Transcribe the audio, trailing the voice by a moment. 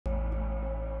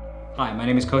Hi, my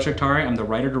name is Kaushik Tare. I'm the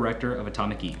writer-director of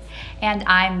Atomic Eve. And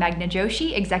I'm Meghna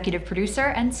Joshi, executive producer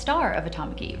and star of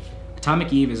Atomic Eve.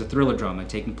 Atomic Eve is a thriller drama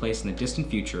taking place in the distant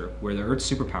future where the Earth's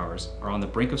superpowers are on the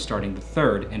brink of starting the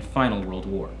third and final World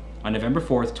War. On November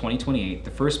 4th, 2028,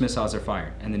 the first missiles are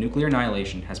fired and the nuclear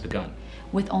annihilation has begun.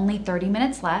 With only 30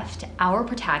 minutes left, our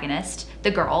protagonist,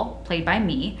 the girl, played by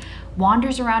me,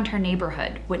 wanders around her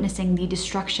neighborhood, witnessing the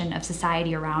destruction of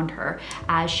society around her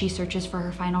as she searches for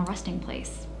her final resting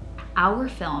place. Our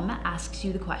film asks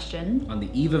you the question, On the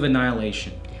eve of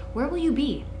annihilation, where will you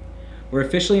be? we're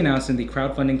officially announcing the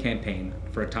crowdfunding campaign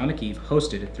for Atomic Eve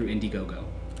hosted through Indiegogo.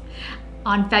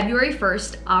 On February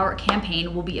 1st, our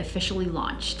campaign will be officially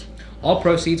launched. All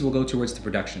proceeds will go towards the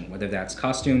production, whether that's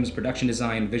costumes, production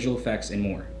design, visual effects, and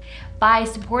more. By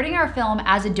supporting our film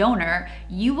as a donor,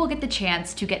 you will get the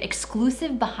chance to get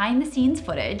exclusive behind-the-scenes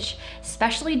footage,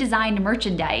 specially designed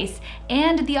merchandise,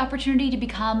 and the opportunity to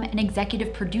become an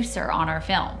executive producer on our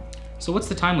film. So what's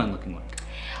the timeline looking like?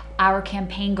 Our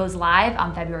campaign goes live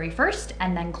on February 1st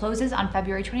and then closes on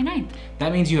February 29th.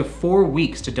 That means you have 4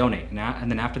 weeks to donate, and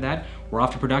then after that, we're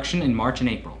off to production in March and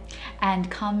April.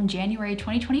 And come January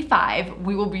 2025,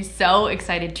 we will be so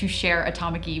excited to share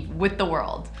Atomic Eve with the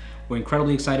world. We're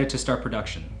incredibly excited to start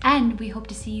production And we hope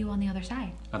to see you on the other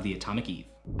side of the Atomic Eve.